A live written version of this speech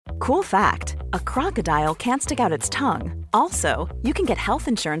Cool fact, a crocodile can't stick out its tongue. Also, you can get health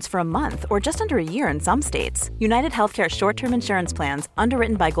insurance for a month or just under a year in some states. United Healthcare short-term insurance plans,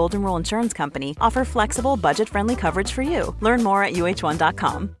 underwritten by Golden Rule Insurance Company, offer flexible, budget-friendly coverage for you. Learn more at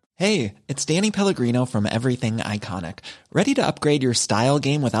uh1.com. Hey, it's Danny Pellegrino from Everything Iconic. Ready to upgrade your style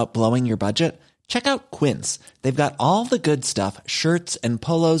game without blowing your budget? Check out Quince. They've got all the good stuff, shirts and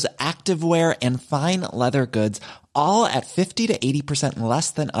polos, activewear, and fine leather goods, all at 50 to 80%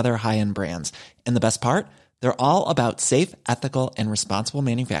 less than other high-end brands. And the best part? They're all about safe, ethical, and responsible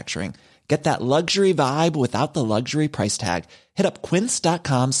manufacturing. Get that luxury vibe without the luxury price tag. Hit up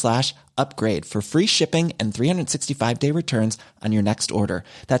quince.com/upgrade for free shipping and 365-day returns on your next order.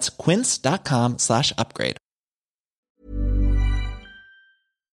 That's quince.com/upgrade.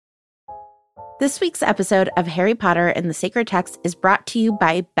 This week's episode of Harry Potter and the Sacred Text is brought to you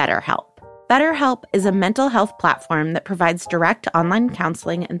by BetterHelp. BetterHelp is a mental health platform that provides direct online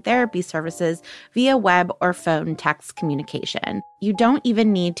counseling and therapy services via web or phone text communication. You don't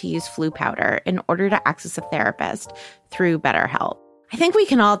even need to use flu powder in order to access a therapist through BetterHelp. I think we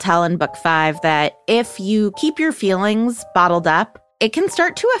can all tell in Book 5 that if you keep your feelings bottled up, it can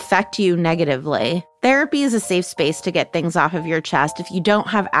start to affect you negatively. Therapy is a safe space to get things off of your chest if you don't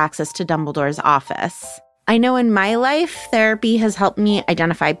have access to Dumbledore's office. I know in my life, therapy has helped me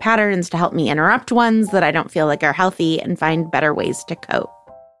identify patterns to help me interrupt ones that I don't feel like are healthy and find better ways to cope.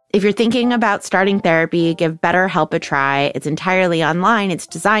 If you're thinking about starting therapy, give BetterHelp a try. It's entirely online. It's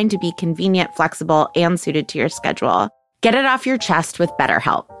designed to be convenient, flexible, and suited to your schedule. Get it off your chest with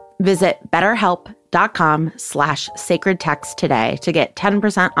BetterHelp. Visit BetterHelp.com/sacredtext today to get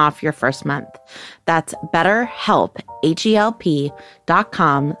 10% off your first month. That's BetterHelp,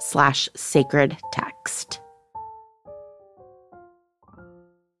 HELP.com/sacredtext.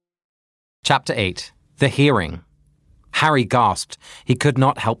 Chapter 8. The Hearing. Harry gasped. He could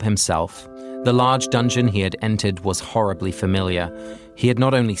not help himself. The large dungeon he had entered was horribly familiar. He had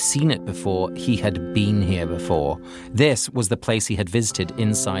not only seen it before, he had been here before. This was the place he had visited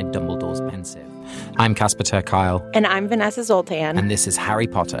inside Dumbledore's Pensieve. I'm Casper ter Kuile. And I'm Vanessa Zoltan. And this is Harry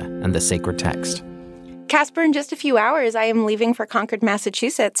Potter and the Sacred Text. Casper, in just a few hours, I am leaving for Concord,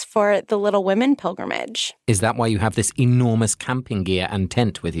 Massachusetts for the Little Women pilgrimage. Is that why you have this enormous camping gear and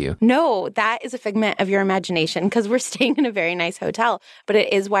tent with you? No, that is a figment of your imagination because we're staying in a very nice hotel, but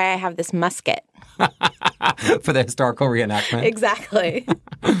it is why I have this musket. For the historical reenactment? Exactly.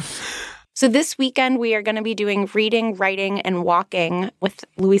 So this weekend, we are going to be doing reading, writing, and walking with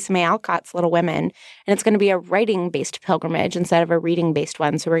Louisa May Alcott's Little Women. And it's going to be a writing-based pilgrimage instead of a reading-based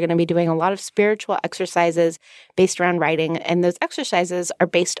one. So we're going to be doing a lot of spiritual exercises based around writing. And those exercises are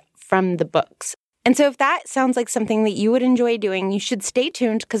based from the books. And so if that sounds like something that you would enjoy doing, you should stay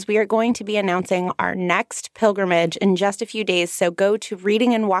tuned because we are going to be announcing our next pilgrimage in just a few days. So go to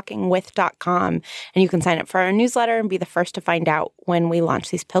readingandwalkingwith.com and you can sign up for our newsletter and be the first to find out when we launch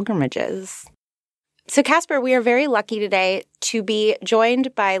these pilgrimages. So, Casper, we are very lucky today to be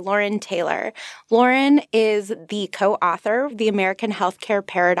joined by Lauren Taylor. Lauren is the co-author of The American Healthcare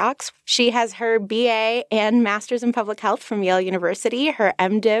Paradox. She has her BA and Master's in Public Health from Yale University, her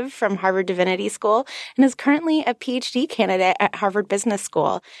MDiv from Harvard Divinity School, and is currently a PhD candidate at Harvard Business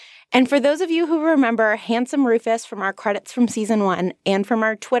School. And for those of you who remember Handsome Rufus from our credits from season 1 and from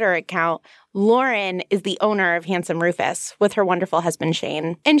our Twitter account, Lauren is the owner of Handsome Rufus with her wonderful husband,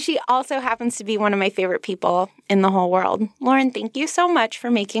 Shane. And she also happens to be one of my favorite people in the whole world. Lauren, thank you so much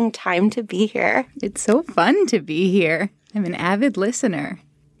for making time to be here. It's so fun to be here. I'm an avid listener.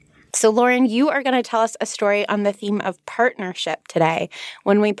 So, Lauren, you are going to tell us a story on the theme of partnership today.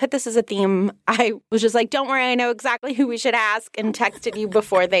 When we put this as a theme, I was just like, don't worry, I know exactly who we should ask, and texted you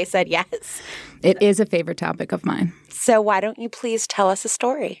before they said yes. It is a favorite topic of mine. So why don't you please tell us a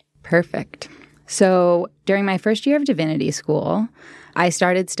story? Perfect. So during my first year of divinity school, I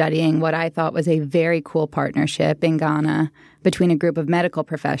started studying what I thought was a very cool partnership in Ghana between a group of medical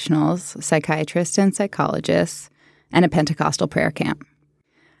professionals, psychiatrists and psychologists, and a Pentecostal prayer camp.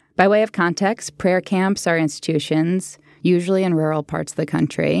 By way of context, prayer camps are institutions, usually in rural parts of the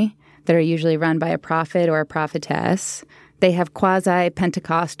country, that are usually run by a prophet or a prophetess. They have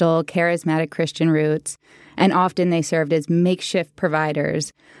quasi-Pentecostal, charismatic Christian roots, and often they served as makeshift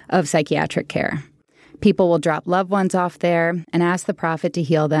providers of psychiatric care. People will drop loved ones off there and ask the prophet to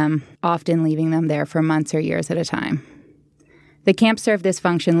heal them, often leaving them there for months or years at a time. The camps serve this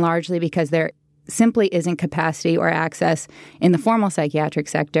function largely because there simply isn't capacity or access in the formal psychiatric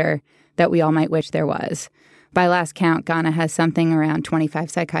sector that we all might wish there was. By last count, Ghana has something around 25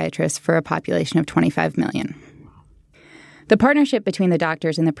 psychiatrists for a population of 25 million. The partnership between the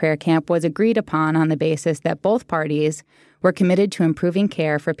doctors and the prayer camp was agreed upon on the basis that both parties We're committed to improving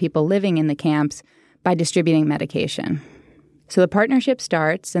care for people living in the camps by distributing medication. So the partnership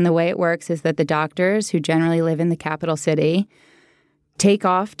starts, and the way it works is that the doctors, who generally live in the capital city, take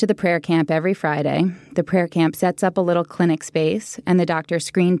off to the prayer camp every Friday. The prayer camp sets up a little clinic space, and the doctors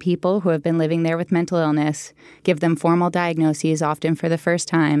screen people who have been living there with mental illness, give them formal diagnoses, often for the first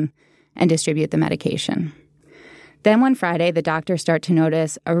time, and distribute the medication. Then one Friday, the doctors start to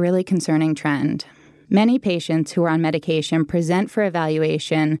notice a really concerning trend. Many patients who are on medication present for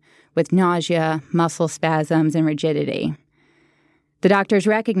evaluation with nausea, muscle spasms, and rigidity. The doctors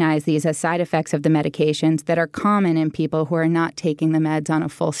recognize these as side effects of the medications that are common in people who are not taking the meds on a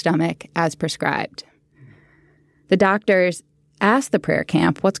full stomach as prescribed. The doctors ask the prayer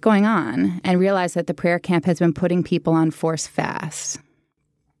camp what's going on and realize that the prayer camp has been putting people on forced fasts.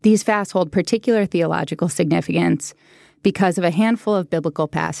 These fasts hold particular theological significance because of a handful of biblical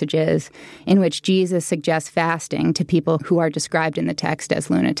passages in which Jesus suggests fasting to people who are described in the text as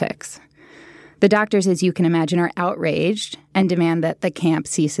lunatics. The doctors, as you can imagine, are outraged and demand that the camp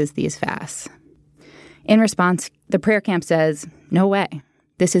ceases these fasts. In response, the prayer camp says, "No way.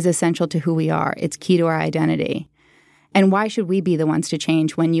 This is essential to who we are. It's key to our identity. And why should we be the ones to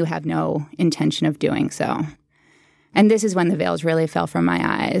change when you have no intention of doing so?" And this is when the veils really fell from my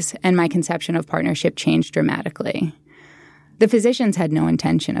eyes, and my conception of partnership changed dramatically. The physicians had no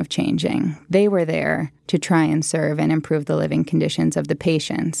intention of changing. They were there to try and serve and improve the living conditions of the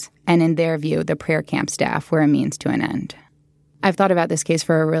patients, and in their view, the prayer camp staff were a means to an end. I've thought about this case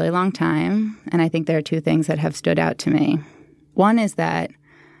for a really long time, and I think there are two things that have stood out to me. One is that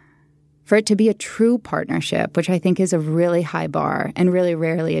for it to be a true partnership, which I think is a really high bar and really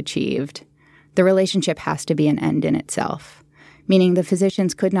rarely achieved, the relationship has to be an end in itself, meaning the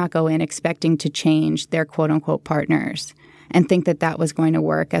physicians could not go in expecting to change their quote-unquote partners and think that that was going to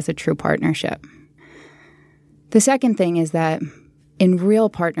work as a true partnership. The second thing is that in real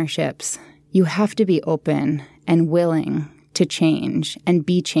partnerships, you have to be open and willing to change and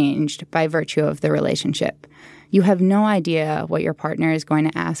be changed by virtue of the relationship. You have no idea what your partner is going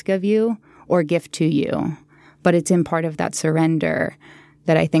to ask of you or gift to you, but it's in part of that surrender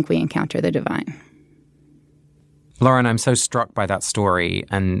that I think we encounter the divine. Lauren, I'm so struck by that story,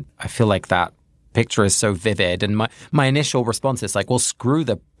 and I feel like that picture is so vivid. And my initial response is like, well, screw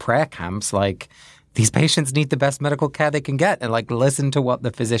the prayer camps. Like, these patients need the best medical care they can get, and like, listen to what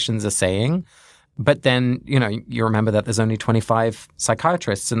the physicians are saying. But then, you remember that there's only 25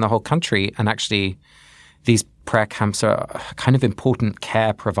 psychiatrists in the whole country, and actually these prayer camps are kind of important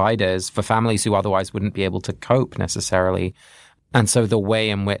care providers for families who otherwise wouldn't be able to cope necessarily. And so the way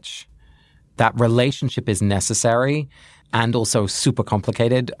in which that relationship is necessary and also super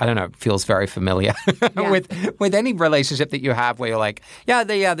complicated, I don't know, feels very familiar with any relationship that you have where you're like,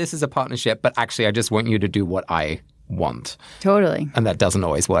 this is a partnership, but actually I just want you to do what I want. Totally. And that doesn't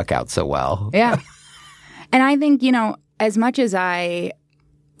always work out so well. Yeah. And I think, as much as I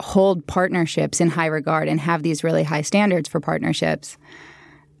hold partnerships in high regard and have these really high standards for partnerships,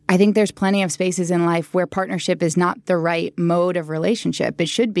 I think there's plenty of spaces in life where partnership is not the right mode of relationship. It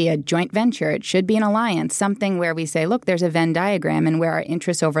should be a joint venture. It should be an alliance, something where we say, look, there's a Venn diagram, and where our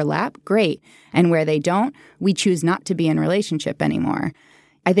interests overlap, great. And where they don't, we choose not to be in relationship anymore.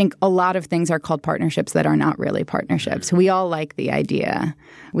 I think a lot of things are called partnerships that are not really partnerships. We all like the idea.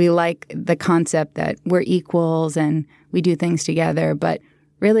 We like the concept that we're equals and we do things together. But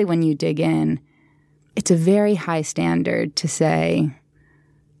really, when you dig in, it's a very high standard to say,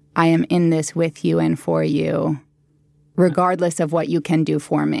 I am in this with you and for you, regardless of what you can do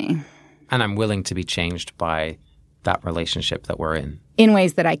for me. And I'm willing to be changed by that relationship that we're in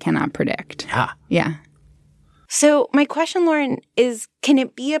ways that I cannot predict. Yeah. So my question, Lauren, is can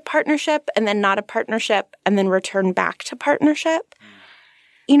it be a partnership and then not a partnership and then return back to partnership?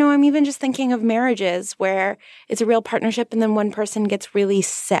 I'm even just thinking of marriages where it's a real partnership and then one person gets really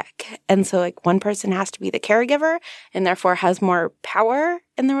sick. And so one person has to be the caregiver and therefore has more power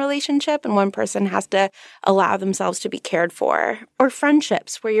in the relationship, and one person has to allow themselves to be cared for. Or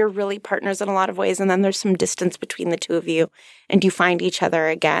friendships where you're really partners in a lot of ways and then there's some distance between the two of you and you find each other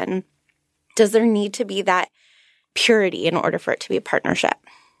again. Does there need to be that purity in order for it to be a partnership?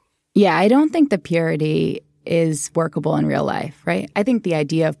 Yeah, I don't think the purity is workable in real life, right? I think the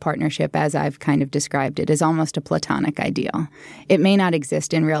idea of partnership, as I've kind of described it, is almost a platonic ideal. It may not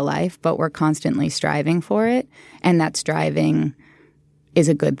exist in real life, but we're constantly striving for it, and that striving is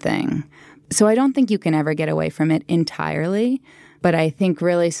a good thing. So I don't think you can ever get away from it entirely, but I think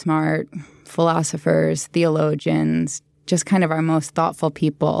really smart philosophers, theologians, just kind of our most thoughtful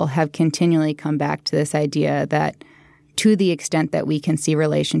people have continually come back to this idea that to the extent that we can see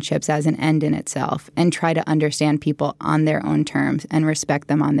relationships as an end in itself and try to understand people on their own terms and respect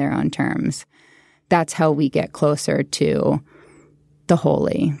them on their own terms, that's how we get closer to the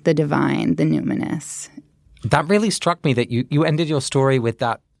holy, the divine, the numinous. That really struck me that you ended your story with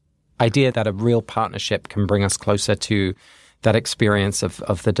that idea that a real partnership can bring us closer to that experience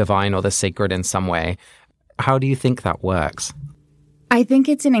of the divine or the sacred in some way. How do you think that works? I think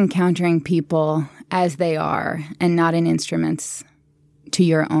it's in encountering people as they are and not in instruments to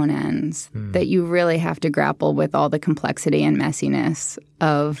your own ends, that you really have to grapple with all the complexity and messiness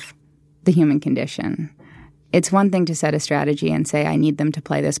of the human condition. It's one thing to set a strategy and say, I need them to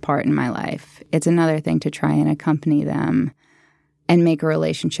play this part in my life. It's another thing to try and accompany them and make a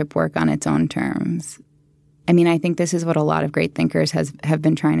relationship work on its own terms. I mean, I think this is what a lot of great thinkers have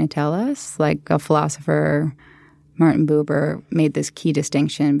been trying to tell us. Like a philosopher, Martin Buber, made this key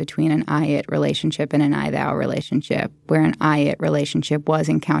distinction between an I-it relationship and an I-thou relationship, where an I-it relationship was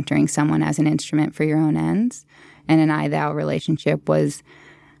encountering someone as an instrument for your own ends, and an I-thou relationship was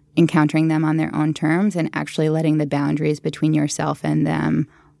encountering them on their own terms and actually letting the boundaries between yourself and them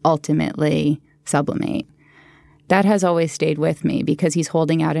ultimately sublimate. That has always stayed with me because he's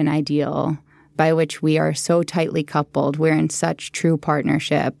holding out an ideal by which we are so tightly coupled, we're in such true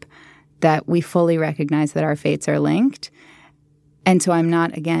partnership that we fully recognize that our fates are linked. And so I'm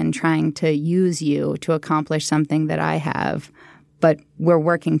not, again, trying to use you to accomplish something that I have, but we're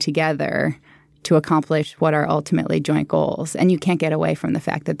working together to accomplish what are ultimately joint goals. And you can't get away from the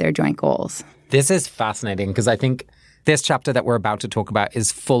fact that they're joint goals. This is fascinating because I think this chapter that we're about to talk about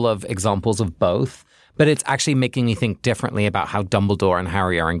is full of examples of both, but it's actually making me think differently about how Dumbledore and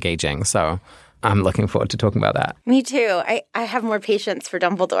Harry are engaging. So I'm looking forward to talking about that. Me too. I have more patience for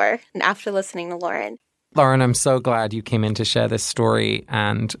Dumbledore after listening to Lauren. Lauren, I'm so glad you came in to share this story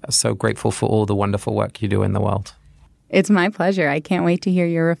and so grateful for all the wonderful work you do in the world. It's my pleasure. I can't wait to hear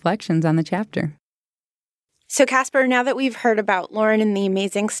your reflections on the chapter. So, Casper, now that we've heard about Lauren and the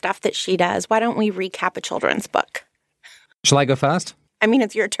amazing stuff that she does, why don't we recap a children's book? Shall I go first? I mean,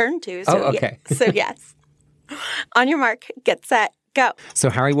 it's your turn to. So okay. Yes. On your mark, get set, go. So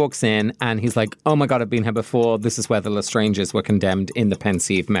Harry walks in and he's like, oh my God, I've been here before. This is where the Lestranges were condemned in the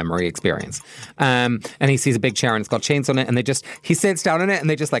Pensieve memory experience. And he sees a big chair and it's got chains on it. And he sits down on it and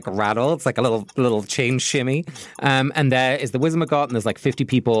they just like rattle. It's like a little chain shimmy. And there is the Wizened-McGott and there's like 50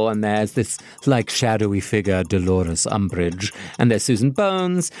 people. And there's this like shadowy figure, Dolores Umbridge. And there's Susan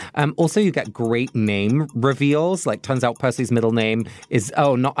Bones. Also, you get great name reveals. Like turns out Percy's middle name is,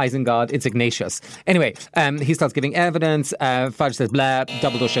 not Isengard, it's Ignatius. Anyway, he starts giving evidence. Fudge says blah,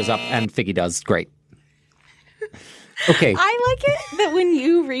 Dumbledore shows up, and Figgy does. Great. Okay. I like it that when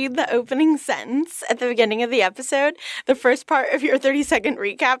you read the opening sentence at the beginning of the episode, the first part of your 30-second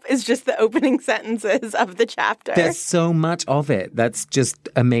recap is just the opening sentences of the chapter. There's so much of it. That's just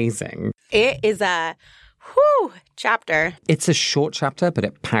amazing. It is a chapter. It's a short chapter, but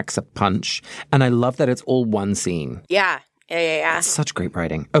it packs a punch. And I love that it's all one scene. Yeah. It's such great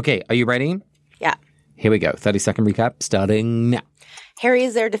writing. Okay, are you ready? Yeah. Here we go. 30-second recap starting now. Harry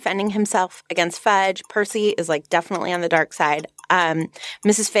is there defending himself against Fudge. Percy is like definitely on the dark side.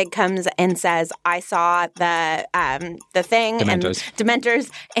 Mrs. Fig comes and says, "I saw the thing Dementors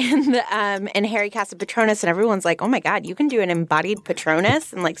and Harry casts a Patronus, and everyone's like, oh my God, you can do an embodied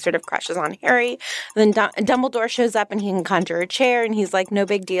Patronus," and like sort of crushes on Harry. Then Dumbledore shows up and he can conjure a chair, and he's like, no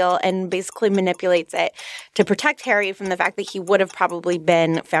big deal, and basically manipulates it to protect Harry from the fact that he would have probably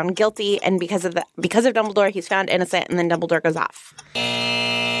been found guilty, and because of Dumbledore, he's found innocent, and then Dumbledore goes off.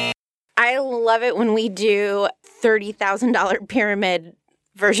 I love it when we do $30,000 pyramid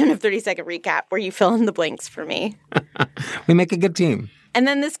version of 30-second recap where you fill in the blanks for me. We make a good team. And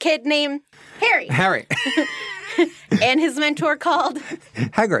then this kid named Harry. And his mentor called?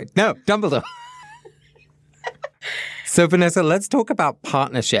 Hagrid. No, Dumbledore. So, Vanessa, let's talk about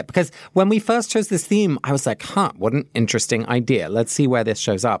partnership. Because when we first chose this theme, I was like, what an interesting idea. Let's see where this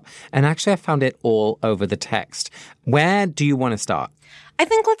shows up. And actually, I found it all over the text. Where do you want to start? I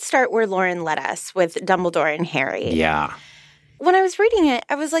think let's start where Lauren led us with Dumbledore and Harry. Yeah. When I was reading it,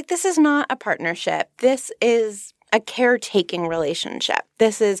 I was like, this is not a partnership. This is a caretaking relationship.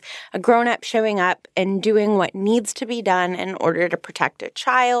 This is a grown-up showing up and doing what needs to be done in order to protect a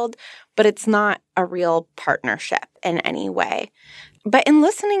child, but it's not a real partnership in any way. But in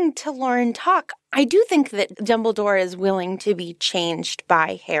listening to Lauren talk, I do think that Dumbledore is willing to be changed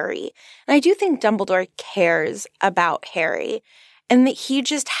by Harry. And I do think Dumbledore cares about Harry and that he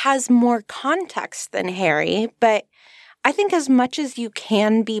just has more context than Harry. But I think as much as you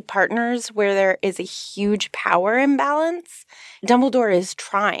can be partners where there is a huge power imbalance, Dumbledore is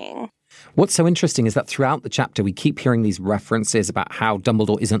trying. What's so interesting is that throughout the chapter, we keep hearing these references about how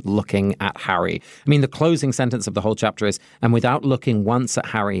Dumbledore isn't looking at Harry. I mean, the closing sentence of the whole chapter is, and without looking once at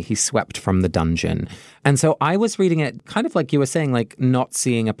Harry, he swept from the dungeon. And so I was reading it kind of like you were saying, like not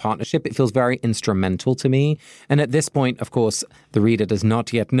seeing a partnership. It feels very instrumental to me. And at this point, of course, the reader does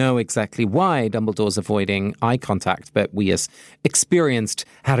not yet know exactly why Dumbledore's avoiding eye contact, but we as experienced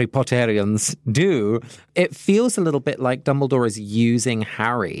Harry Potterians do. It feels a little bit like Dumbledore is using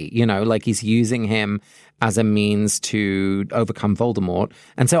Harry, you know, like he's using him as a means to overcome Voldemort.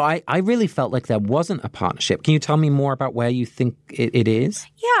 And so I really felt like there wasn't a partnership. Can you tell me more about where you think it is?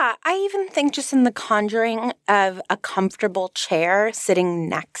 Yeah, I even think just in the conjuring of a comfortable chair sitting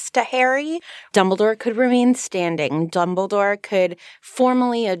next to Harry, Dumbledore could remain standing. Dumbledore could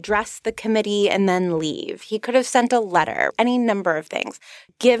formally address the committee and then leave. He could have sent a letter, any number of things.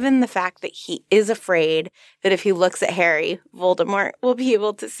 Given the fact that he is afraid that if he looks at Harry, Voldemort will be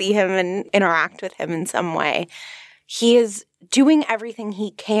able to see him and interact with him in some way. He is doing everything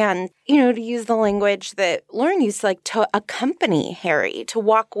he can, you know, to use the language that Lauren used, like to accompany Harry, to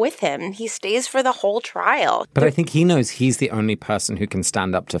walk with him. He stays for the whole trial. But I think he knows he's the only person who can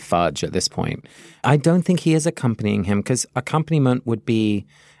stand up to Fudge at this point. I don't think he is accompanying him, because accompaniment would be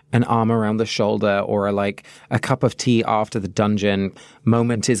an arm around the shoulder or a cup of tea after the dungeon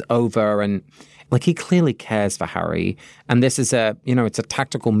moment is over. And like, he clearly cares for Harry. And this is it's a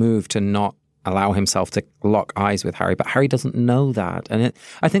tactical move to not allow himself to lock eyes with Harry. But Harry doesn't know that. And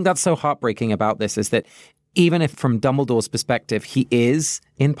I think that's so heartbreaking about this, is that even if from Dumbledore's perspective, he is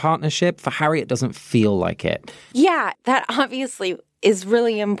in partnership, for Harry, it doesn't feel like it. Yeah, that obviously is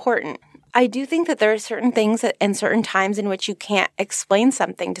really important. I do think that there are certain things and certain times in which you can't explain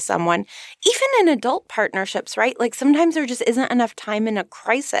something to someone, even in adult partnerships, right? Like sometimes there just isn't enough time in a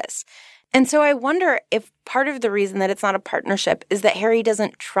crisis. And so I wonder if part of the reason that it's not a partnership is that Harry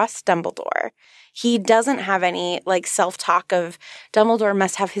doesn't trust Dumbledore. He doesn't have any self-talk of Dumbledore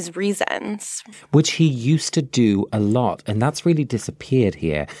must have his reasons. Which he used to do a lot, and that's really disappeared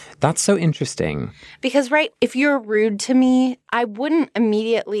here. That's so interesting. Because, right, if you're rude to me, I wouldn't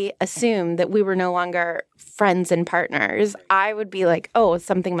immediately assume that we were no longer friends and partners. I would be like, oh,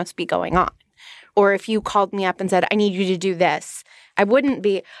 something must be going on. Or if you called me up and said, I need you to do this, I wouldn't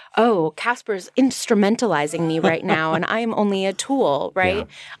be, oh, Casper's instrumentalizing me right now and I'm only a tool, right? Yeah.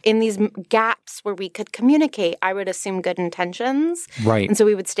 In these gaps where we could communicate, I would assume good intentions. Right. And so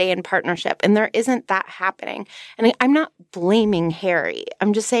we would stay in partnership. And there isn't that happening. And I'm not blaming Harry.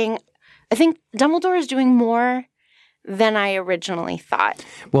 I'm just saying, I think Dumbledore is doing more than I originally thought.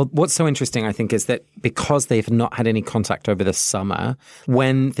 Well, what's so interesting, I think, is that because they've not had any contact over the summer,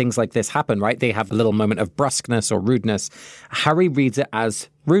 when things like this happen, right, they have a little moment of brusqueness or rudeness. Harry reads it as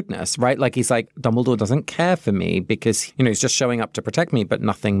rudeness, right? Like he's like, Dumbledore doesn't care for me because, he's just showing up to protect me, but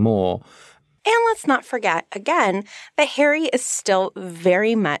nothing more. And let's not forget, again, that Harry is still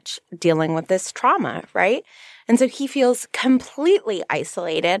very much dealing with this trauma, right? And so he feels completely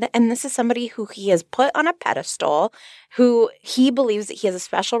isolated. And this is somebody who he has put on a pedestal, who he believes that he has a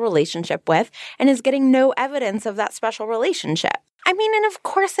special relationship with, and is getting no evidence of that special relationship. I mean, and of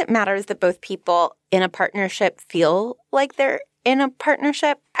course it matters that both people in a partnership feel like they're in a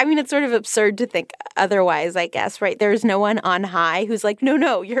partnership. I mean, it's sort of absurd to think otherwise, I guess, right? There's no one on high who's like,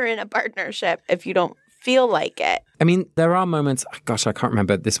 no, you're in a partnership if you don't feel like it. I mean, there are moments, gosh, I can't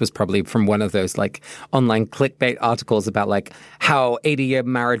remember. This was probably from one of those online clickbait articles about how 80-year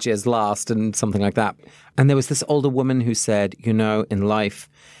marriages last and something like that. And there was this older woman who said, in life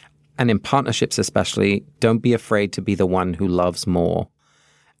and in partnerships especially, don't be afraid to be the one who loves more.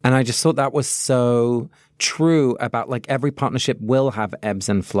 And I just thought that was so true about every partnership will have ebbs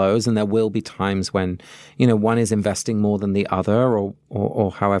and flows, and there will be times when, one is investing more than the other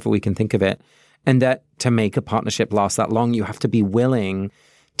or however we can think of it. And that to make a partnership last that long, you have to be willing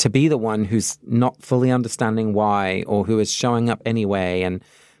to be the one who's not fully understanding why or who is showing up anyway. And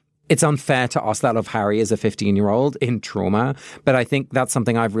it's unfair to ask that of Harry as a 15-year-old in trauma. But I think that's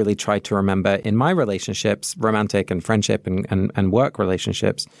something I've really tried to remember in my relationships, romantic and friendship and work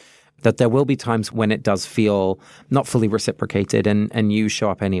relationships, that there will be times when it does feel not fully reciprocated and you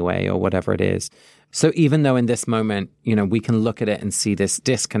show up anyway or whatever it is. So even though in this moment, we can look at it and see this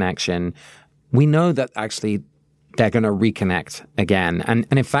disconnection, we know that actually they're going to reconnect again. And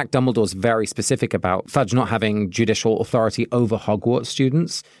in fact, Dumbledore's very specific about Fudge not having judicial authority over Hogwarts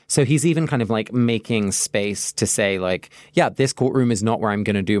students. So he's even kind of making space to say yeah, this courtroom is not where I'm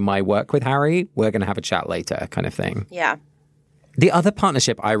going to do my work with Harry. We're going to have a chat later kind of thing. Yeah. The other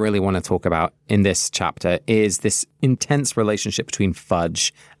partnership I really want to talk about in this chapter is this intense relationship between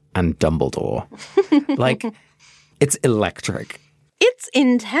Fudge and Dumbledore. It's electric. It's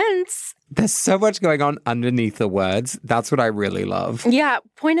intense. There's so much going on underneath the words. That's what I really love. Yeah,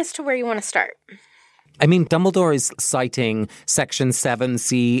 point us to where you want to start. I mean, Dumbledore is citing Section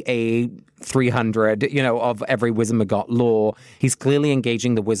 7CA 300, of every Wizengamot law. He's clearly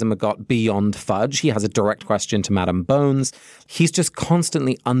engaging the Wizengamot beyond Fudge. He has a direct question to Madame Bones. He's just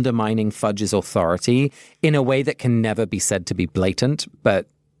constantly undermining Fudge's authority in a way that can never be said to be blatant, but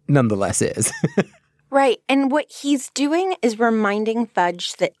nonetheless is. Right. And what he's doing is reminding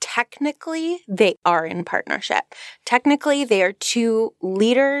Fudge that technically they are in partnership. Technically, they are two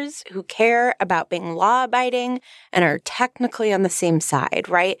leaders who care about being law-abiding and are technically on the same side,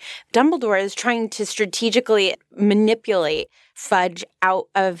 right? Dumbledore is trying to strategically manipulate Fudge out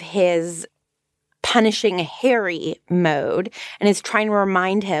of his punishing Harry mode and is trying to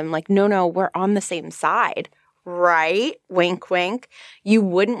remind him, like, no, we're on the same side. Right? Wink, wink. You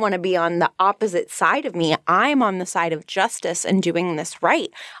wouldn't want to be on the opposite side of me. I'm on the side of justice and doing this right.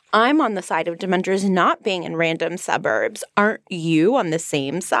 I'm on the side of Dementors not being in random suburbs. Aren't you on the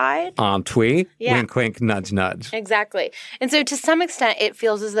same side? Aren't we? Yeah. Wink, wink, nudge, nudge. Exactly. And so to some extent, it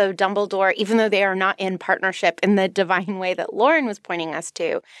feels as though Dumbledore, even though they are not in partnership in the divine way that Lauren was pointing us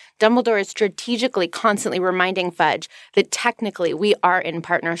to, Dumbledore is strategically constantly reminding Fudge that technically we are in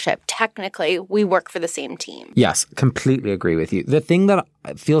partnership. Technically, we work for the same team. Yes, completely agree with you. The thing that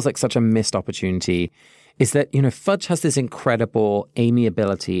feels like such a missed opportunity is that, Fudge has this incredible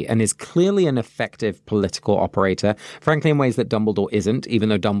amiability and is clearly an effective political operator, frankly, in ways that Dumbledore isn't, even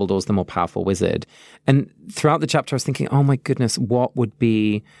though Dumbledore's the more powerful wizard. And throughout the chapter, I was thinking, oh my goodness, what would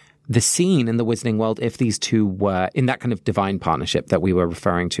be the scene in the Wizarding world if these two were in that kind of divine partnership that we were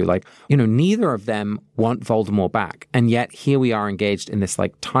referring to? Like, neither of them want Voldemort back. And yet here we are engaged in this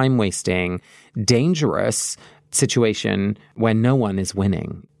like time-wasting, dangerous situation where no one is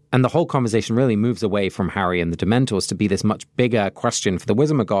winning. And the whole conversation really moves away from Harry and the Dementors to be this much bigger question for the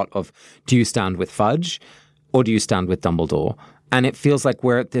Wizengamot of, do you stand with Fudge or do you stand with Dumbledore? And it feels like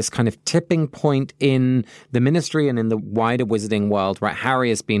we're at this kind of tipping point in the Ministry and in the wider Wizarding world, right? Harry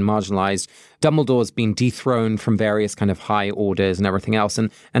has been marginalized. Dumbledore's been dethroned from various kind of high orders and everything else.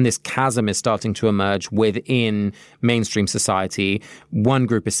 And this chasm is starting to emerge within mainstream society. One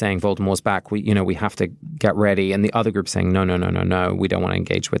group is saying Voldemort's back. We have to get ready. And the other group saying, no, we don't want to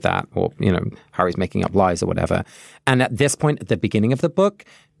engage with that. Or, Harry's making up lies or whatever. And at this point, at the beginning of the book,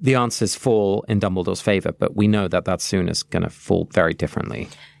 the answers fall in Dumbledore's favor, but we know that soon is going to fall very differently.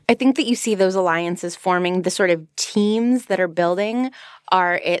 I think that you see those alliances forming, the sort of teams that are building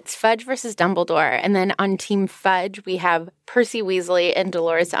it's Fudge versus Dumbledore. And then on Team Fudge, we have Percy Weasley and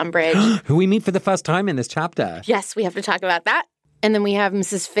Dolores Umbridge. Who we meet for the first time in this chapter. Yes, we have to talk about that. And then we have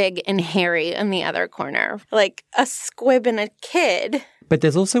Mrs. Fig and Harry in the other corner. Like a squib and a kid. But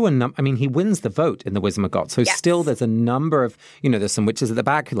there's also he wins the vote in the Wizengamot. So yes. Still there's a number of, there's some witches at the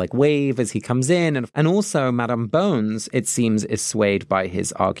back who like wave as he comes in. And also Madame Bones, it seems, is swayed by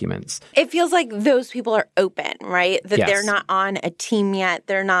his arguments. It feels like those people are open, right? That yes. They're not on a team yet.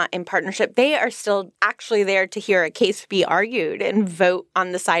 They're not in partnership. They are still actually there to hear a case be argued and vote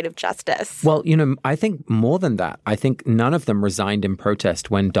on the side of justice. Well, I think more than that. I think none of them resigned in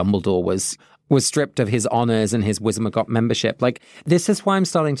protest when Dumbledore was stripped of his honors and his Wizengamot membership. Like, this is why I'm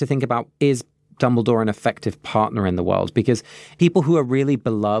starting to think about, is Dumbledore an effective partner in the world? Because people who are really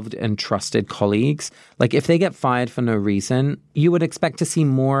beloved and trusted colleagues, like if they get fired for no reason, you would expect to see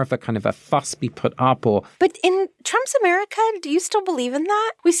more of a kind of a fuss be put up or... But in Trump's America, do you still believe in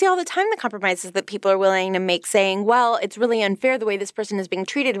that? We see all the time the compromises that people are willing to make saying, well, it's really unfair the way this person is being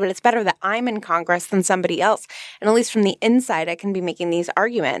treated, but it's better that I'm in Congress than somebody else. And at least from the inside, I can be making these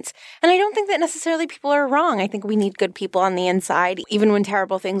arguments. And I don't think that necessarily people are wrong. I think we need good people on the inside, even when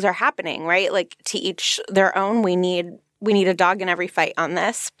terrible things are happening, right? Like, to each their own. We need a dog in every fight on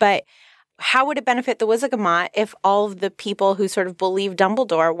this. But how would it benefit the Wizengamot if all of the people who sort of believe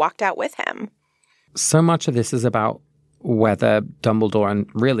Dumbledore walked out with him? So much of this is about whether Dumbledore and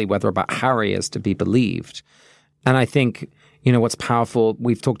really whether about Harry is to be believed. And I think, what's powerful,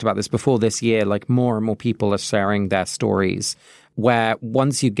 we've talked about this before this year, like more and more people are sharing their stories, where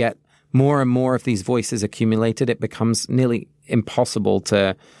once you get more and more of these voices accumulated, it becomes nearly impossible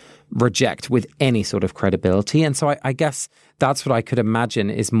to reject with any sort of credibility. And so I guess that's what I could imagine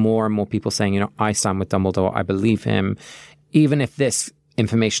is more and more people saying, I stand with Dumbledore, I believe him, even if this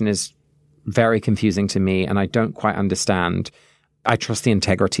information is very confusing to me and I don't quite understand. I trust the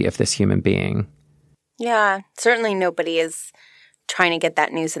integrity of this human being. Yeah, certainly nobody is trying to get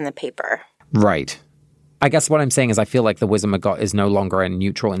that news in the paper. Right. I guess what I'm saying is I feel like the Wiz of Maggot is no longer a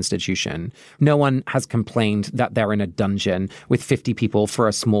neutral institution. No one has complained that they're in a dungeon with 50 people for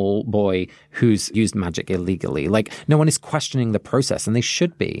a small boy who's used magic illegally. Like, no one is questioning the process, and they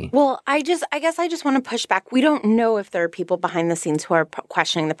should be. Well, I guess I just want to push back. We don't know if there are people behind the scenes who are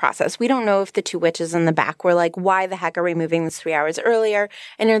questioning the process. We don't know if the two witches in the back were like, why the heck are we moving this 3 hours earlier?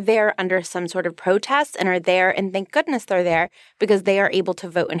 And are there under some sort of protest and are there, and thank goodness they're there, because they are able to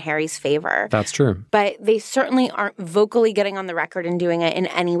vote in Harry's favor. That's true. But they certainly aren't vocally getting on the record and doing it in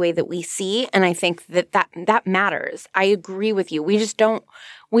any way that we see. And I think that matters. I agree with you. We don't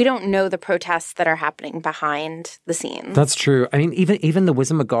know the protests that are happening behind the scenes. That's true. I mean, even the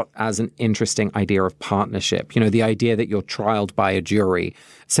Wiz of Maggot as an interesting idea of partnership, the idea that you're trialed by a jury.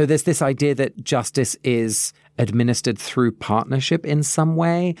 So there's this idea that justice is administered through partnership in some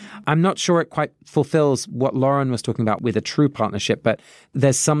way. I'm not sure it quite fulfills what Lauren was talking about with a true partnership, but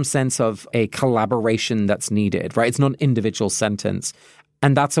there's some sense of a collaboration that's needed, right? It's not an individual sentence.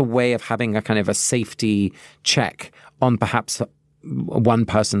 And that's a way of having a kind of a safety check on perhaps one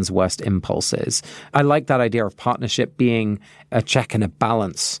person's worst impulses. I like that idea of partnership being a check and a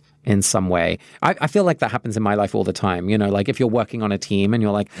balance in some way. I feel like that happens in my life all the time. Like if you're working on a team and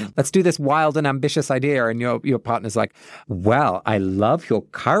you're like, let's do this wild and ambitious idea. And your partner's like, well, I love your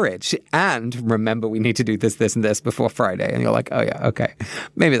courage. And remember, we need to do this, this, and this before Friday. And you're like, oh yeah, okay.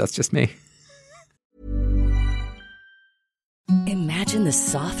 Maybe that's just me. Imagine the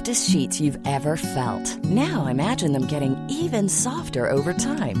softest sheets you've ever felt. Now imagine them getting even softer over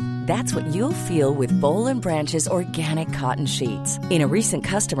time. That's what you'll feel with Boll & Branch's organic cotton sheets. In a recent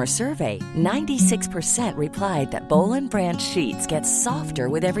customer survey, 96% replied that Boll & Branch sheets get softer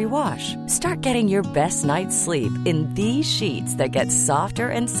with every wash. Start getting your best night's sleep in these sheets that get softer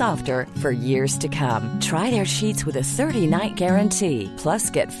and softer for years to come. Try their sheets with a 30-night guarantee.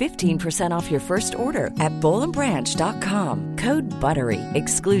 Plus, get 15% off your first order at bollandbranch.com. Code BUTTERY.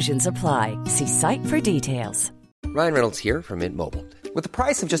 Exclusions apply. See site for details. Ryan Reynolds here from Mint Mobile. With the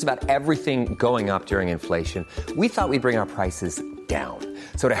price of just about everything going up during inflation, we thought we'd bring our prices down.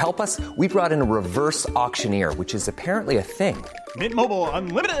 So to help us, we brought in a reverse auctioneer, which is apparently a thing. Mint Mobile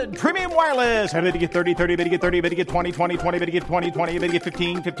Unlimited Premium Wireless. How to get 30, 30, bit to get 30, bit to get 20, 20, 20, bit to get 20, 20, bit to get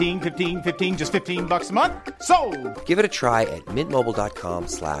 15, 15, 15, 15, just $15 a month? Sold! Give it a try at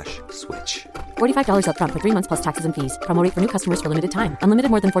mintmobile.com/switch. $45 up front for 3 months plus taxes and fees. Promo rate for new customers for limited time. Unlimited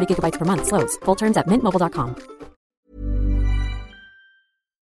more than 40 gigabytes per month. Slows full terms at mintmobile.com.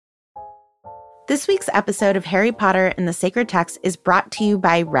 This week's episode of Harry Potter and the Sacred Text is brought to you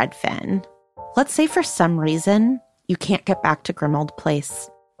by Redfin. Let's say for some reason you can't get back to Grimmauld Place,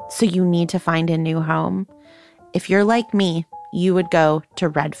 so you need to find a new home. If you're like me, you would go to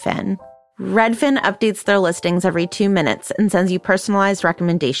Redfin. Redfin updates their listings every 2 minutes and sends you personalized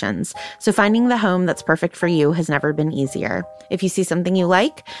recommendations, so finding the home that's perfect for you has never been easier. If you see something you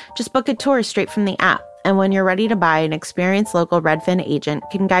like, just book a tour straight from the app. And when you're ready to buy, an experienced local Redfin agent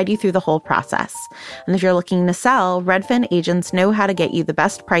can guide you through the whole process. And if you're looking to sell, Redfin agents know how to get you the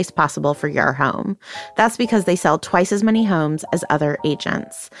best price possible for your home. That's because they sell twice as many homes as other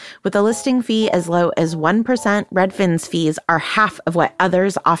agents. With a listing fee as low as 1%, Redfin's fees are half of what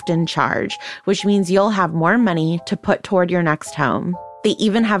others often charge, which means you'll have more money to put toward your next home. They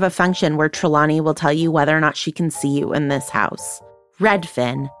even have a function where Trelawney will tell you whether or not she can see you in this house.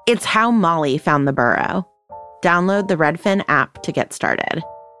 Redfin. It's how Molly found the burrow. Download the Redfin app to get started.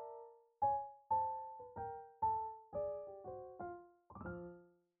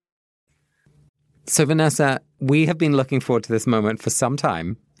 So, Vanessa, we have been looking forward to this moment for some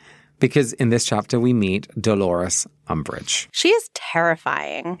time because in this chapter we meet Dolores Umbridge. She is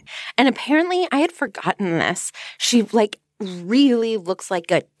terrifying. And apparently I had forgotten this. She, really looks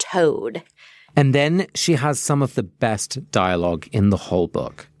like a toad. And then she has some of the best dialogue in the whole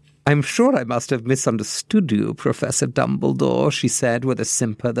book. "I'm sure I must have misunderstood you, Professor Dumbledore," she said with a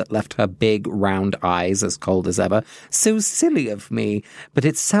simper that left her big, round eyes as cold as ever. "So silly of me. But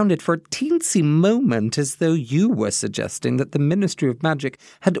it sounded for a teensy moment as though you were suggesting that the Ministry of Magic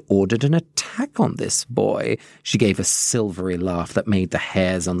had ordered an attack on this boy." She gave a silvery laugh that made the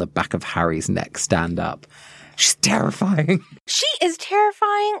hairs on the back of Harry's neck stand up. She's terrifying. She is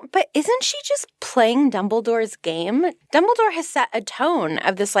terrifying, but isn't she just playing Dumbledore's game? Dumbledore has set a tone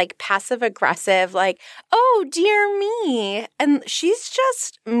of this passive-aggressive, oh, dear me. And she's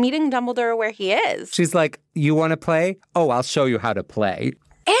just meeting Dumbledore where he is. She's like, you want to play? Oh, I'll show you how to play.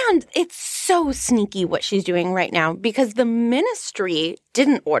 And it's so sneaky what she's doing right now because the Ministry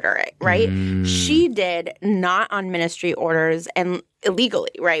didn't order it, right? She did not on Ministry orders and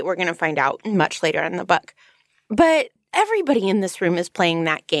illegally, right? We're going to find out much later in the book. But everybody in this room is playing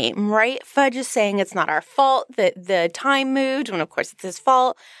that game, right? Fudge is saying it's not our fault that the time moved, when of course it's his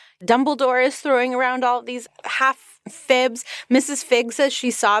fault. Dumbledore is throwing around all of these half-fibs. Mrs. Fig says she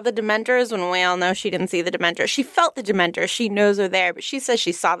saw the Dementors when we all know she didn't see the Dementors. She felt the Dementors. She knows they're there, but she says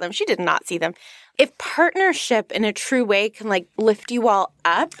she saw them. She did not see them. If partnership in a true way can, like, lift you all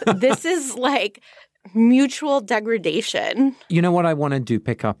up, this is, like, mutual degradation. You know what I wanted to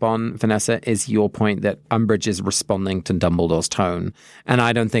pick up on, Vanessa, is your point that Umbridge is responding to Dumbledore's tone. And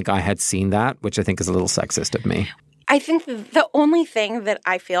I don't think I had seen that, which I think is a little sexist of me. I think the only thing that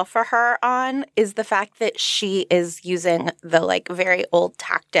I feel for her on is the fact that she is using the, like, very old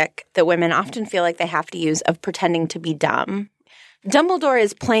tactic that women often feel like they have to use of pretending to be dumb. Dumbledore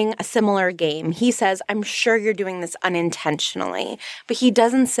is playing a similar game. He says, I'm sure you're doing this unintentionally. But he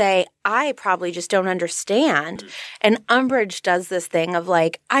doesn't say, I probably just don't understand. And Umbridge does this thing of,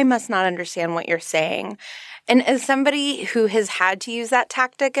 like, I must not understand what you're saying. And as somebody who has had to use that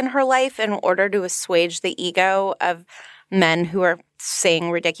tactic in her life in order to assuage the ego of men who are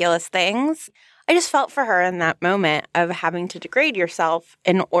saying ridiculous things, I just felt for her in that moment of having to degrade yourself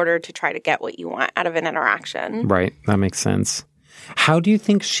in order to try to get what you want out of an interaction. Right. That makes sense. How do you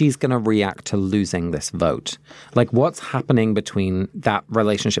think she's going to react to losing this vote? Like, what's happening between that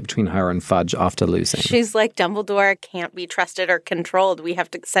relationship between her and Fudge after losing? She's like, Dumbledore can't be trusted or controlled. We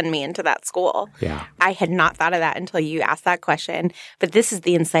have to send me into that school. Yeah. I had not thought of that until you asked that question. But this is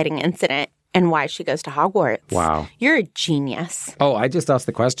the inciting incident and why she goes to Hogwarts. Wow. You're a genius. Oh, I just asked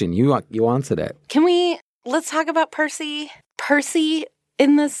the question. You answered it. Let's talk about Percy. Percy,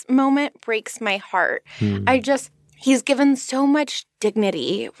 in this moment, breaks my heart. He's given so much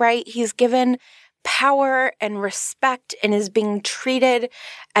dignity, right? He's given power and respect and is being treated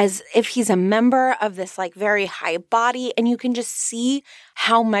as if he's a member of this, like, very high body. And you can just see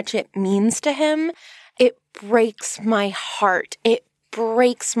how much it means to him. It breaks my heart. It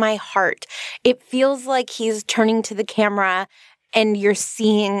breaks my heart. It feels like he's turning to the camera and you're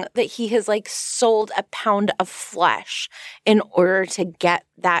seeing that he has, like, sold a pound of flesh in order to get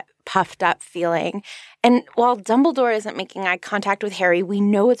that puffed up feeling. And while Dumbledore isn't making eye contact with Harry, we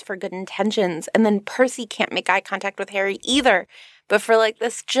know it's for good intentions. And then Percy can't make eye contact with Harry either, but for, like,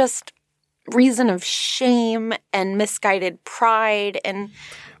 this just reason of shame and misguided pride. And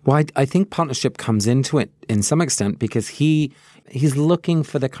well, I think partnership comes into it in some extent because he's looking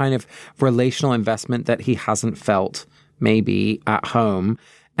for the kind of relational investment that he hasn't felt maybe at home.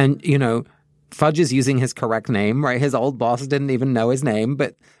 And, you know, Fudge is using his correct name, right? His old boss didn't even know his name,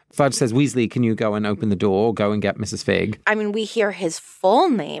 but Fudge says, Weasley, can you go and open the door, go and get Mrs. Fig? I mean, we hear his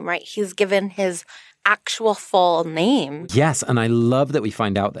full name, right? He's given his actual full name. Yes, and I love that we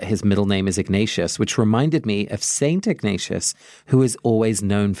find out that his middle name is Ignatius, which reminded me of Saint Ignatius, who is always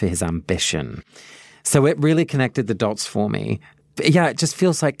known for his ambition. So it really connected the dots for me. But yeah, it just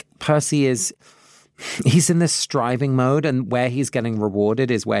feels like Percy he's in this striving mode, and where he's getting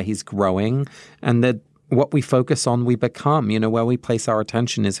rewarded is where he's growing. And that what we focus on, we become. You know, where we place our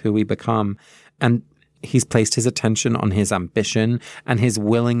attention is who we become. And he's placed his attention on his ambition and his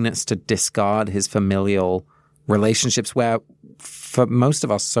willingness to discard his familial relationships, where for most of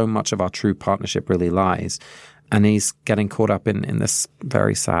us, so much of our true partnership really lies. And he's getting caught up in this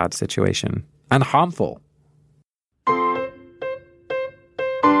very sad situation and harmful.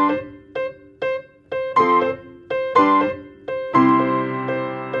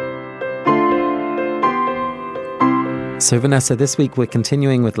 So, Vanessa, this week we're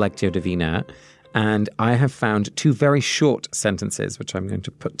continuing with Lectio Divina, and I have found two very short sentences which I'm going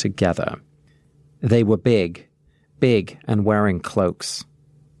to put together. They were big and wearing cloaks.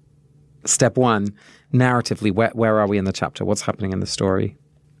 Step one, narratively, where are we in the chapter? What's happening in the story?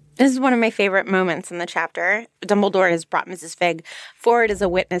 This is one of my favorite moments in the chapter. Dumbledore has brought Mrs. Fig forward as a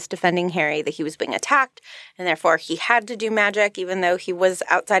witness defending Harry that he was being attacked, and therefore he had to do magic even though he was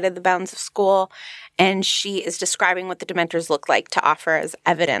outside of the bounds of school. And she is describing what the Dementors look like to offer as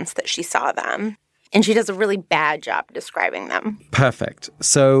evidence that she saw them. And she does a really bad job describing them. Perfect.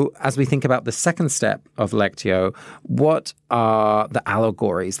 So as we think about the second step of Lectio, what are the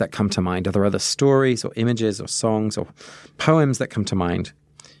allegories that come to mind? Are there other stories or images or songs or poems that come to mind?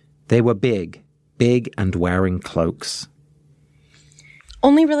 They were big and wearing cloaks.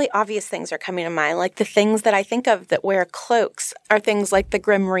 Only really obvious things are coming to mind. Like the things that I think of that wear cloaks are things like the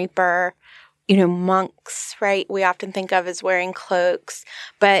Grim Reaper, you know, monks, right? We often think of as wearing cloaks.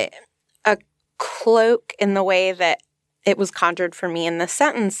 But a cloak in the way that it was conjured for me in this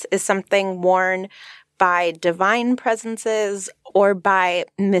sentence is something worn by divine presences or by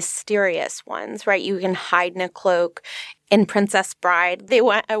mysterious ones, right? You can hide in a cloak. In Princess Bride, they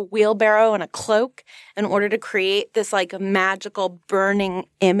want a wheelbarrow and a cloak in order to create this like magical burning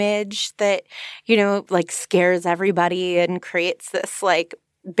image that, you know, like scares everybody and creates this like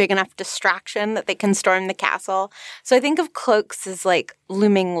big enough distraction that they can storm the castle. So I think of cloaks as like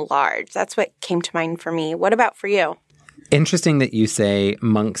looming large. That's what came to mind for me. What about for you? Interesting that you say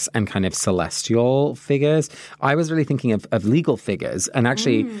monks and kind of celestial figures. I was really thinking of legal figures and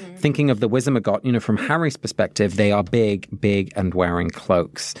actually thinking of the Wizengamot, you know, from Harry's perspective, they are big and wearing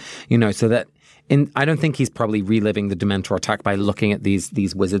cloaks, you know, so that I don't think he's probably reliving the Dementor attack by looking at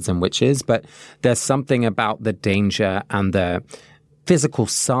these wizards and witches, but there's something about the danger and the physical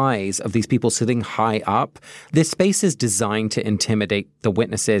size of these people sitting high up. This space is designed to intimidate the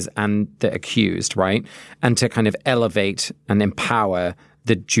witnesses and the accused, right? And to kind of elevate and empower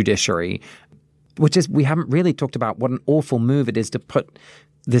the judiciary, which is, we haven't really talked about what an awful move it is to put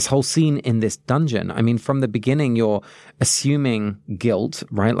this whole scene in this dungeon. I mean, from the beginning, you're assuming guilt,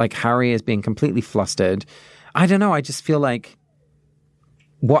 right? Like Harry is being completely flustered. I don't know. I just feel like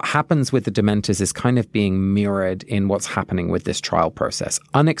what happens with the Dementors is kind of being mirrored in what's happening with this trial process.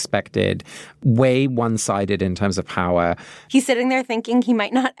 Unexpected, way one-sided in terms of power. He's sitting there thinking he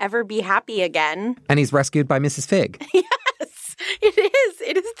might not ever be happy again. And he's rescued by Mrs. Fig. Yes, it is.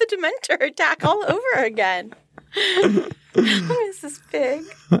 It is the Dementor attack all over again. Mrs. Fig.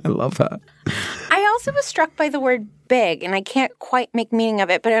 I love her. I also was struck by the word big, and I can't quite make meaning of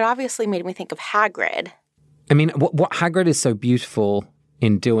it, but it obviously made me think of Hagrid. I mean, what Hagrid is so beautiful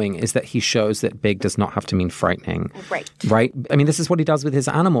in doing is that he shows that big does not have to mean frightening. Right? I mean, this is what he does with his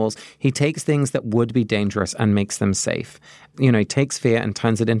animals. He takes things that would be dangerous and makes them safe. You know, he takes fear and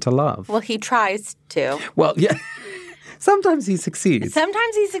turns it into love. Well, he tries to. Well, yeah. Sometimes he succeeds.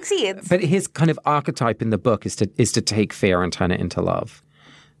 Sometimes he succeeds. But his kind of archetype in the book is to take fear and turn it into love.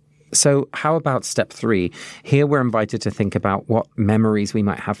 So how about step 3? Here we're invited to think about what memories we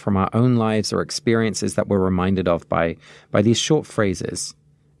might have from our own lives or experiences that we're reminded of by these short phrases.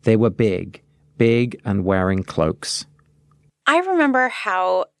 They were big and wearing cloaks. I remember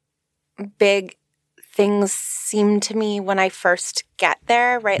how big things seem to me when I first get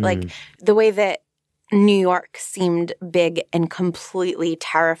there, right? Like the way that New York seemed big and completely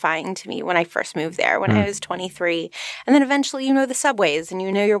terrifying to me when I first moved there when I was 23. And then eventually you know the subways and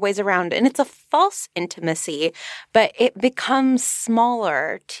you know your ways around. And it's a false intimacy, but it becomes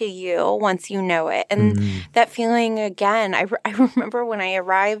smaller to you once you know it. And that feeling again, I remember when I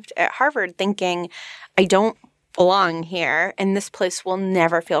arrived at Harvard thinking, I don't belong here, and this place will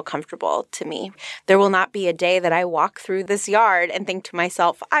never feel comfortable to me. There will not be a day that I walk through this yard and think to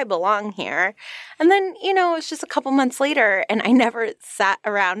myself, I belong here. And then, you know, it's just a couple months later, and I never sat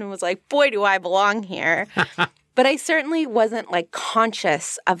around and was like, boy, do I belong here. But I certainly wasn't like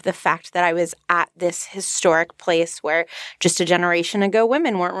conscious of the fact that I was at this historic place where just a generation ago,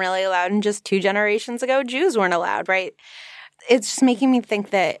 women weren't really allowed, and just 2 generations ago, Jews weren't allowed, right? It's just making me think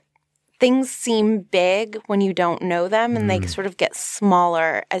that things seem big when you don't know them, and they sort of get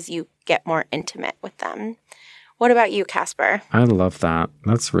smaller as you get more intimate with them. What about you, Casper? I love that.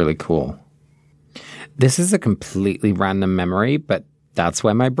 That's really cool. This is a completely random memory, but that's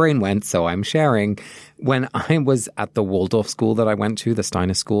where my brain went, so I'm sharing. When I was at the Waldorf school that I went to, the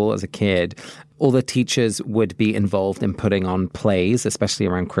Steiner School, as a kid, all the teachers would be involved in putting on plays, especially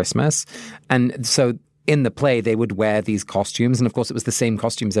around Christmas. And so in the play, they would wear these costumes. And of course, it was the same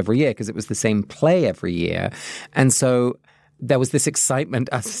costumes every year because it was the same play every year. And so there was this excitement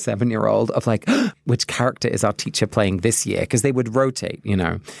as a 7-year-old of like, which character is our teacher playing this year? Because they would rotate, you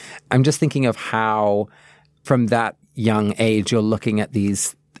know. I'm just thinking of how from that young age, you're looking at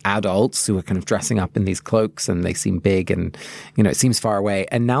these adults who are kind of dressing up in these cloaks and they seem big and, you know, it seems far away.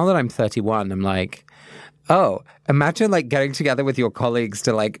 And now that I'm 31, I'm like, oh, imagine like getting together with your colleagues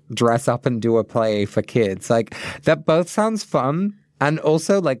to like dress up and do a play for kids. Like that both sounds fun and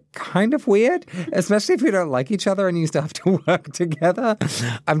also like kind of weird, especially if you don't like each other and you still have to work together.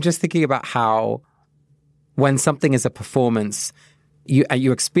 I'm just thinking about how when something is a performance,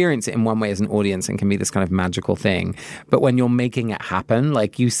 you experience it in one way as an audience and can be this kind of magical thing. But when you're making it happen,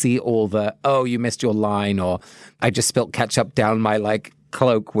 like you see all the, oh, you missed your line, or I just spilt ketchup down my like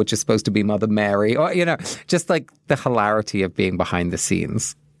cloak, which is supposed to be Mother Mary, or, you know, just like the hilarity of being behind the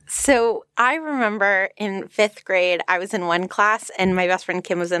scenes. So I remember in 5th grade, I was in one class and my best friend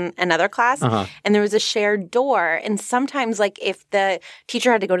Kim was in another class, and there was a shared door. And sometimes like if the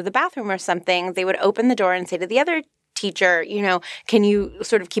teacher had to go to the bathroom or something, they would open the door and say to the other teacher, you know, can you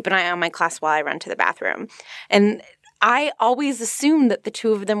sort of keep an eye on my class while I run to the bathroom? And I always assumed that the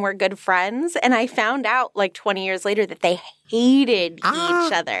two of them were good friends. And I found out like 20 years later that they hated each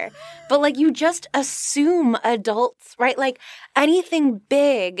other. But like you just assume adults, right? Like anything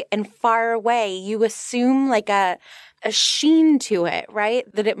big and far away, you assume like a sheen to it, right?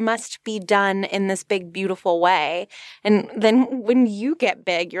 That it must be done in this big, beautiful way. And then when you get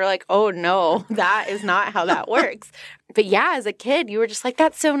big, you're like, oh no, that is not how that works. But yeah, as a kid, you were just like,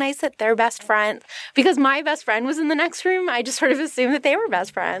 that's so nice that they're best friends. Because my best friend was in the next room, I just sort of assumed that they were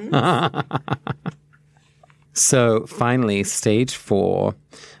best friends. So finally, stage 4.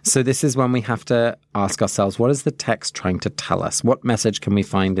 So this is when we have to ask ourselves, what is the text trying to tell us? What message can we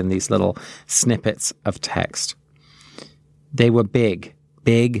find in these little snippets of text? They were big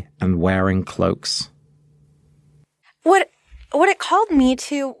and wearing cloaks. What it called me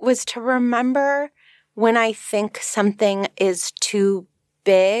to was to remember when I think something is too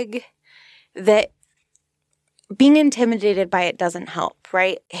big, that being intimidated by it doesn't help,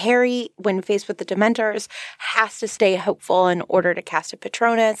 right? Harry, when faced with the Dementors, has to stay hopeful in order to cast a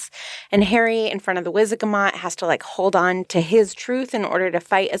Patronus. And Harry, in front of the Wizengamot, has to like hold on to his truth in order to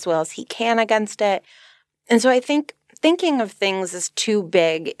fight as well as he can against it. And so I think thinking of things as too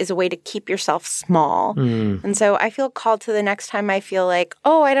big is a way to keep yourself small. And so I feel called to the next time I feel like,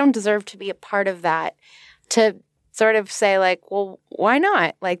 oh, I don't deserve to be a part of that, to sort of say like, well, why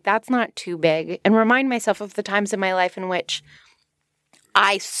not? Like, that's not too big. And remind myself of the times in my life in which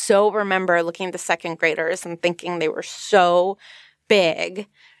I so remember looking at the second graders and thinking they were so big.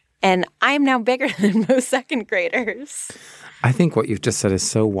 And I'm now bigger than most second graders. I think what you've just said is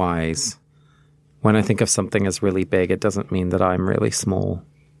so wise. When I think of something as really big, it doesn't mean that I'm really small.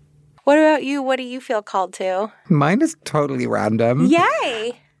 What about you? What do you feel called to? Mine is totally random.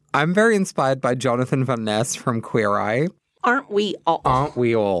 Yay! I'm very inspired by Jonathan Van Ness from Queer Eye. Aren't we all? Aren't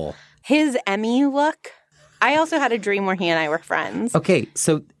we all? His Emmy look. I also had a dream where he and I were friends. Okay,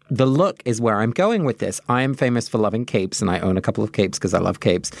 so the look is where I'm going with this. I am famous for loving capes, and I own a couple of capes because I love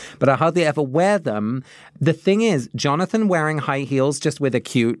capes, but I hardly ever wear them. The thing is, Jonathan wearing high heels just with a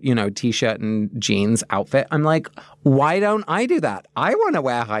cute, T-shirt and jeans outfit, I'm like, why don't I do that? I want to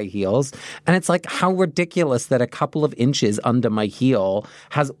wear high heels. And it's like, how ridiculous that a couple of inches under my heel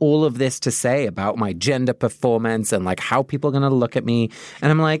has all of this to say about my gender performance and like how people are going to look at me.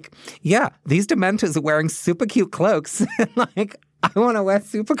 And I'm like, yeah, these Dementors are wearing super cute cloaks. Like, I want to wear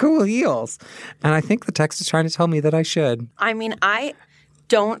super cool heels. And I think the text is trying to tell me that I should. I mean, I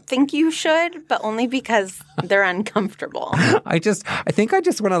don't think you should, but only because they're uncomfortable. I think I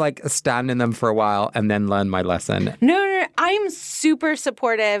just want to like stand in them for a while and then learn my lesson. No. I'm super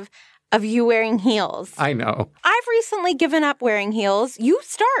supportive of you wearing heels. I know. I've recently given up wearing heels. You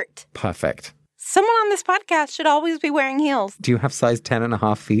start. Perfect. Someone on this podcast should always be wearing heels. Do you have size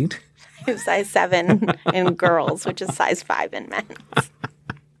 10.5 feet? I have size 7 in girls, which is size 5 in men.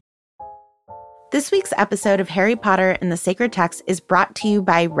 This week's episode of Harry Potter and the Sacred Text is brought to you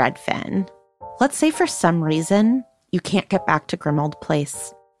by Redfin. Let's say for some reason you can't get back to Grimmauld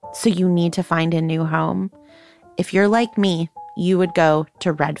Place, so you need to find a new home. If you're like me, you would go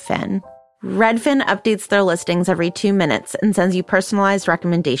to Redfin. Redfin updates their listings every 2 minutes and sends you personalized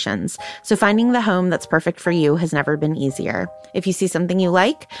recommendations, so finding the home that's perfect for you has never been easier. If you see something you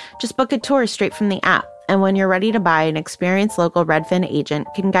like, just book a tour straight from the app. And when you're ready to buy, an experienced local Redfin agent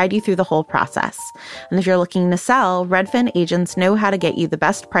can guide you through the whole process. And if you're looking to sell, Redfin agents know how to get you the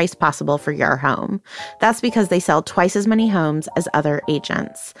best price possible for your home. That's because they sell twice as many homes as other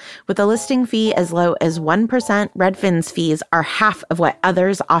agents. With a listing fee as low as 1%, Redfin's fees are half of what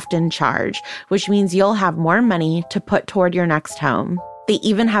others often charge, which means you'll have more money to put toward your next home. They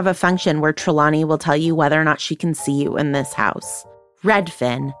even have a function where Trelawney will tell you whether or not she can see you in this house.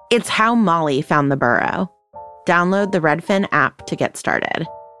 Redfin. It's how Molly found the burrow. Download the Redfin app to get started.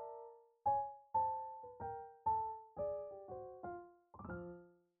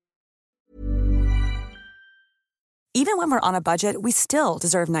 Even when we're on a budget, we still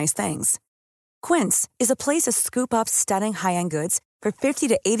deserve nice things. Quince is a place to scoop up stunning high-end goods for 50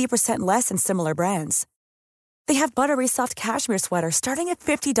 to 80% less than similar brands. They have buttery soft cashmere sweaters starting at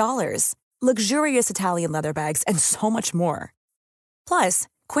 $50, luxurious Italian leather bags, and so much more. Plus,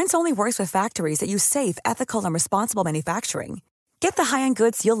 Quince only works with factories that use safe, ethical, and responsible manufacturing. Get the high-end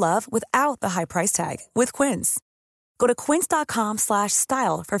goods you'll love without the high price tag with Quince. Go to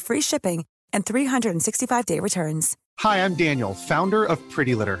quince.com/style for free shipping and 365-day returns. Hi, I'm Daniel, founder of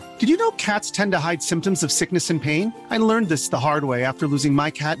Pretty Litter. Did you know cats tend to hide symptoms of sickness and pain? I learned this the hard way after losing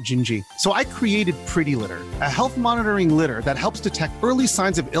my cat, Gingy. So I created Pretty Litter, a health monitoring litter that helps detect early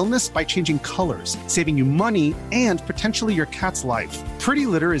signs of illness by changing colors, saving you money and potentially your cat's life. Pretty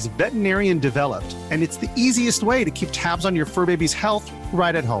Litter is veterinarian developed, and it's the easiest way to keep tabs on your fur baby's health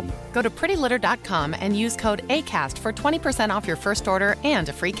right at home. Go to prettylitter.com and use code ACAST for 20% off your first order and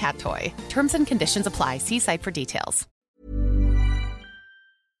a free cat toy. Terms and conditions apply. See site for details.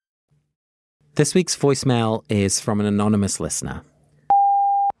 This week's voicemail is from an anonymous listener.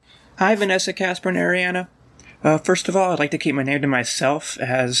 Hi, Vanessa, Casper, and Ariana. First of all, I'd like to keep my name to myself,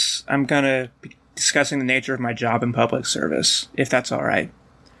 as I'm going to be discussing the nature of my job in public service, if that's all right.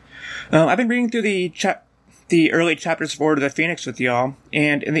 I've been reading through the early chapters of Order of the Phoenix with y'all,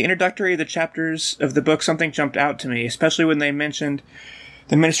 and in the introductory of the chapters of the book, something jumped out to me, especially when they mentioned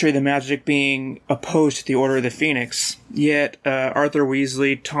the Ministry of the Magic being opposed to the Order of the Phoenix, yet Arthur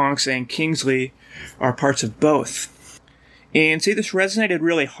Weasley, Tonks, and Kingsley are parts of both. And see, this resonated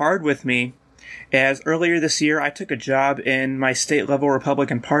really hard with me, as earlier this year I took a job in my state-level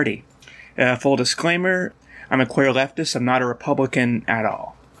Republican Party. Full disclaimer, I'm a queer leftist, I'm not a Republican at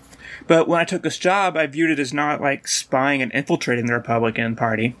all. But when I took this job, I viewed it as not like spying and infiltrating the Republican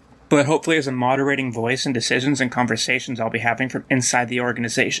Party, but hopefully as a moderating voice in decisions and conversations I'll be having from inside the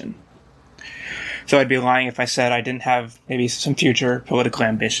organization. So I'd be lying if I said I didn't have maybe some future political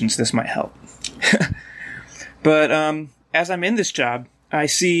ambitions. This might help. But as I'm in this job, I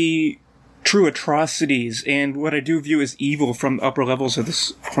see true atrocities and what I do view as evil from the upper levels of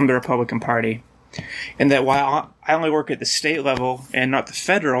from the Republican Party. And that while I only work at the state level and not the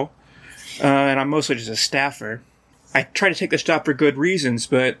federal, and I'm mostly just a staffer, I try to take this job for good reasons,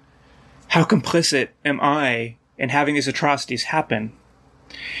 but how complicit am I in having these atrocities happen?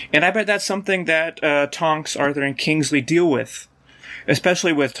 And I bet that's something that Tonks, Arthur, and Kingsley deal with,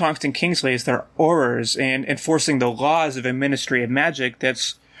 especially with Tonks and Kingsley as their aurors and enforcing the laws of a Ministry of Magic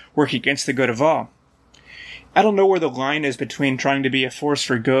that's working against the good of all. I don't know where the line is between trying to be a force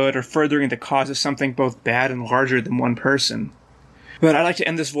for good or furthering the cause of something both bad and larger than one person. But I'd like to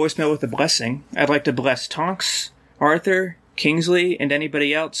end this voicemail with a blessing. I'd like to bless Tonks, Arthur, Kingsley, and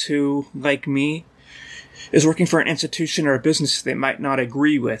anybody else who, like me, is working for an institution or a business they might not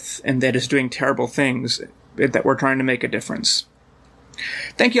agree with and that is doing terrible things that we're trying to make a difference.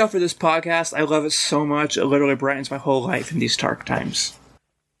 Thank you all for this podcast. I love it so much. It literally brightens my whole life in these dark times.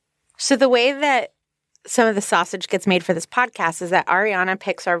 So the way that some of the sausage gets made for this podcast is that Ariana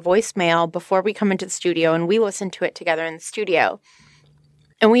picks our voicemail before we come into the studio, and we listen to it together in the studio.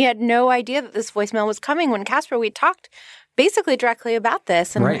 And we had no idea that this voicemail was coming when Casper, we talked basically directly about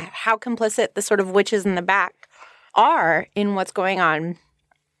this and how complicit the sort of witches in the back are in what's going on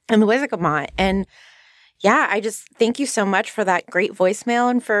in the Wizengamot. And yeah, I just thank you so much for that great voicemail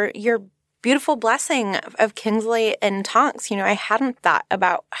and for your beautiful blessing of Kingsley and Tonks. You know, I hadn't thought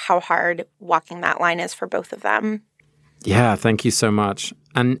about how hard walking that line is for both of them. Yeah, thank you so much.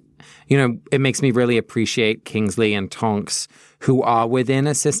 And, you know, it makes me really appreciate Kingsley and Tonks, who are within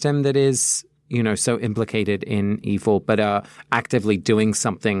a system that is, you know, so implicated in evil, but are actively doing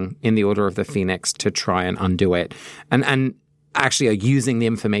something in the Order of the Phoenix to try and undo it. And actually are using the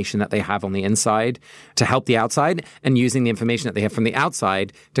information that they have on the inside to help the outside, and using the information that they have from the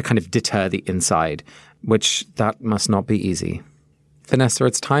outside to kind of deter the inside, which that must not be easy. Vanessa,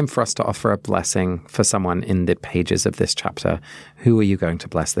 it's time for us to offer a blessing for someone in the pages of this chapter. Who are you going to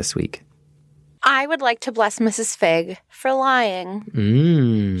bless this week? I would like to bless Mrs. Fig for lying.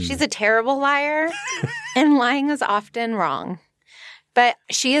 She's a terrible liar, and lying is often wrong. But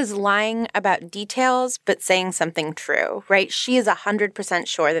she is lying about details, but saying something true, right? She is 100%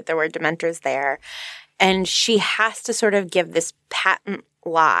 sure that there were Dementors there, and she has to sort of give this patent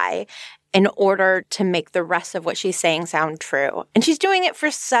lie in order to make the rest of what she's saying sound true. And she's doing it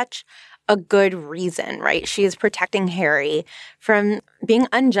for such a good reason, right? She is protecting Harry from being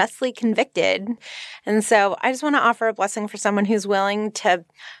unjustly convicted. And so I just want to offer a blessing for someone who's willing to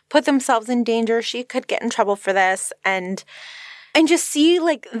put themselves in danger. She could get in trouble for this, and just see,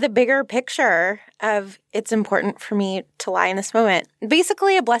 like, the bigger picture of it's important for me to lie in this moment.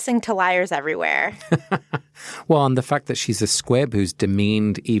 Basically a blessing to liars everywhere. Well, and the fact that she's a squib who's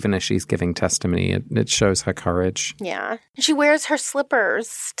demeaned even as she's giving testimony, it shows her courage. Yeah. She wears her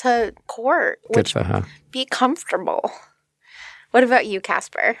slippers to court. Good for her. Be comfortable. What about you,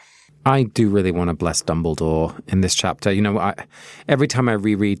 Casper? I do really want to bless Dumbledore in this chapter. You know, every time I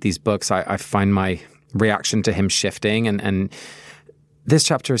reread these books, I find my reaction to him shifting, and this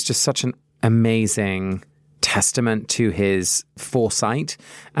chapter is just such an amazing testament to his foresight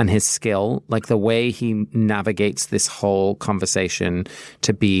and his skill, like the way he navigates this whole conversation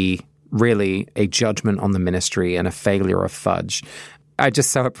to be really a judgment on the ministry and a failure of Fudge. I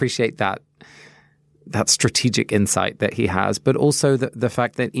just so appreciate that strategic insight that he has, but also the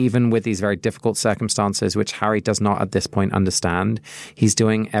fact that even with these very difficult circumstances, which Harry does not at this point understand, he's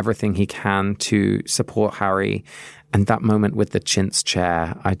doing everything he can to support Harry. And that moment with the chintz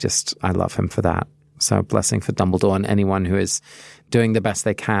chair, I love him for that. So blessing for Dumbledore and anyone who is doing the best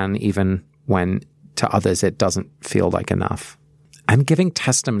they can, even when to others it doesn't feel like enough. I'm giving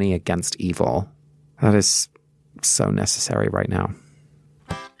testimony against evil. That is so necessary right now.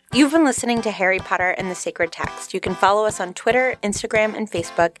 You've been listening to Harry Potter and the Sacred Text. You can follow us on Twitter, Instagram, and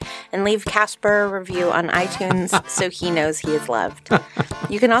Facebook, and leave Casper a review on iTunes so he knows he is loved.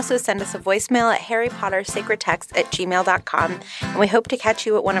 You can also send us a voicemail at harrypottersacredtext@gmail.com, and we hope to catch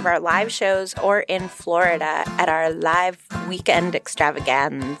you at one of our live shows or in Florida at our live weekend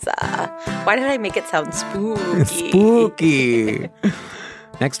extravaganza. Why did I make it sound spooky? Spooky!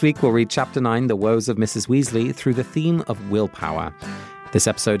 Next week, we'll read Chapter 9, The Woes of Mrs. Weasley, through the theme of willpower. This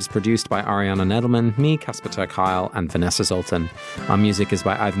episode is produced by Ariana Nedelman, me, Casper ter Kuile, and Vanessa Zoltan. Our music is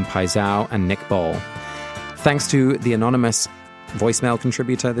by Ivan Paisau and Nick Boll. Thanks to the anonymous voicemail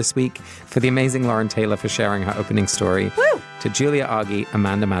contributor this week, for the amazing Lauren Taylor for sharing her opening story, Woo! To Julia Argy,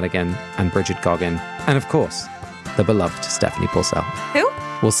 Amanda Madigan, and Bridget Goggin, and of course, the beloved Stephanie Purcell. Who?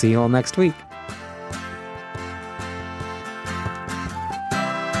 We'll see you all next week.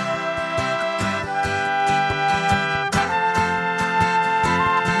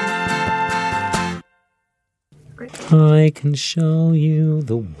 I can show you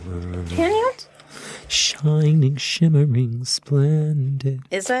the world. Can you? Shining, shimmering, splendid.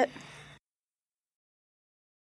 Is it?